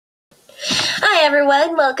Hi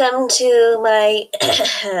everyone, welcome to my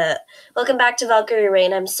welcome back to Valkyrie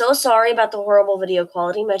Rain. I'm so sorry about the horrible video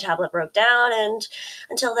quality. My tablet broke down, and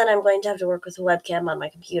until then I'm going to have to work with a webcam on my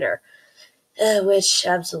computer, which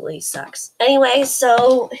absolutely sucks. Anyway,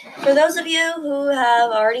 so for those of you who have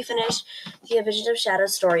already finished the A Vision of Shadow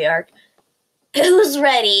story arc, who's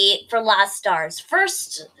ready for Lost Stars?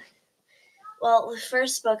 First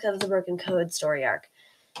book of the Broken Code story arc.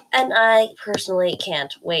 And I personally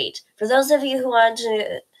can't wait. For those of you who want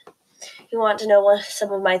to know what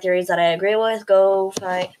some of my theories that I agree with, go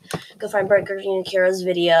find Brent Akira's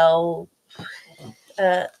video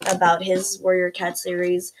about his Warrior Cat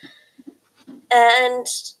series, and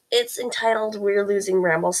it's entitled "We're Losing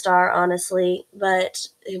Bramblestar." Honestly, but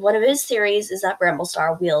one of his theories is that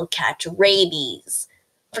Bramblestar will catch rabies.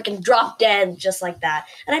 Freaking drop dead just like that.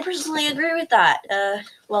 And I personally agree with that.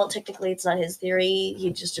 Well, technically it's not his theory. He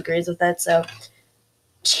just agrees with it, so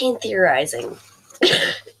chain theorizing.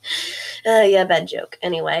 Yeah, bad joke.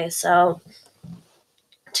 Anyway, so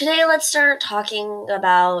today let's start talking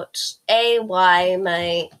about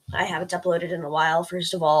why I haven't uploaded in a while.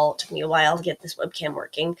 First of all, it took me a while to get this webcam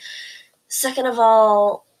working. Second of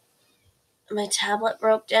all, my tablet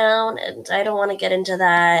broke down, and I don't want to get into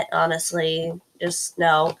that, honestly. Just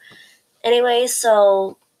no. Anyway,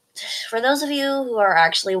 so for those of you who are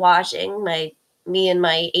actually watching, me and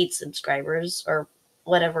my 8 subscribers, or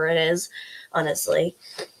whatever it is, honestly.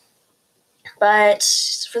 But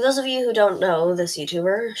for those of you who don't know this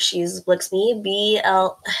YouTuber, she's Blixme,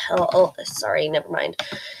 sorry, never mind.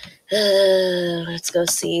 Let's go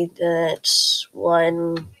see that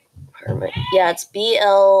one. Yeah, it's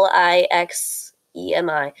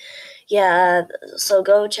Blixemi. Yeah, so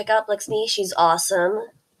go check out Blixme. She's awesome.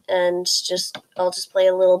 And I'll just play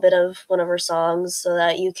a little bit of one of her songs so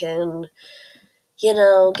that you can, get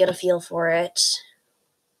a feel for it.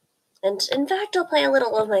 And in fact, I'll play a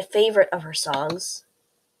little of my favorite of her songs.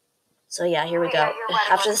 So yeah, here we go.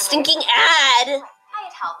 After the stinking ad!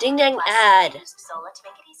 Ding dang ad.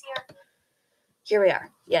 Here we are.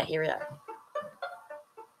 Yeah, here we are.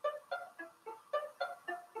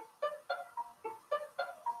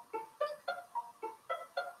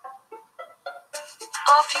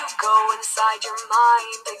 Off you go inside your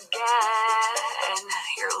mind again.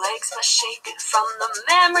 Your legs must shake from the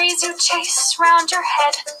memories you chase round your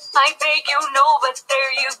head. I make you know, but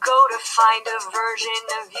there you go to find a version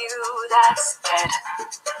of you that's dead.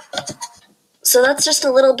 So that's just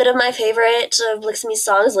a little bit of my favorite of Blixme's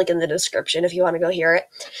songs, link in the description if you want to go hear it.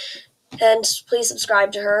 And please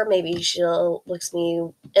subscribe to her. Maybe she'll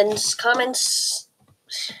Blixme and comment.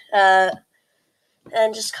 And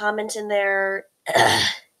just comment in there.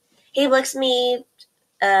 Hey, Blixme,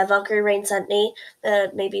 Valkyrie Rain sent me.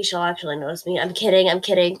 Maybe she'll actually notice me. I'm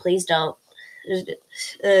kidding. Please don't.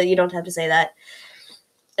 You don't have to say that.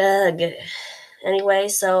 Anyway,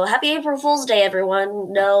 so happy April Fool's Day,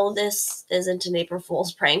 everyone. No, this isn't an April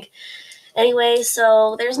Fool's prank. Anyway,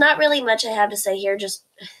 so there's not really much I have to say here. Just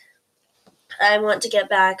I want to get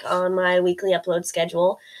back on my weekly upload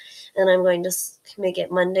schedule, and I'm going to make it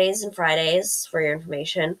Mondays and Fridays for your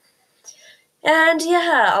information. And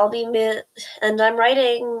yeah, and I'm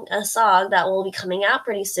writing a song that will be coming out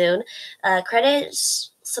pretty soon. I'm crediting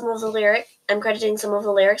some of the lyrics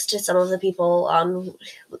to some of the people on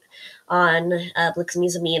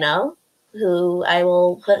Blixme's Amino, who I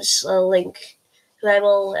will put a link, who I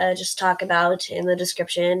will just talk about in the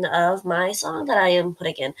description of my song that I am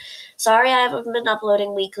putting in. Sorry I haven't been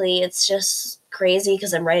uploading weekly. It's just crazy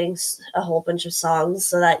because I'm writing a whole bunch of songs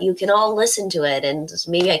so that you can all listen to it, and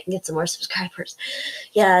maybe I can get some more subscribers.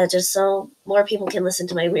 Yeah, just so more people can listen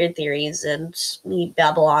to my weird theories and me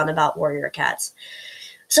babble on about warrior cats.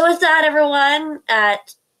 So with that, everyone,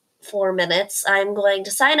 at 4 minutes, I'm going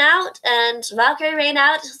to sign out, and Valkyrie Rain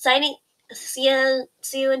out, signing. See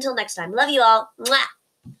you until next time. Love you all. Mwah!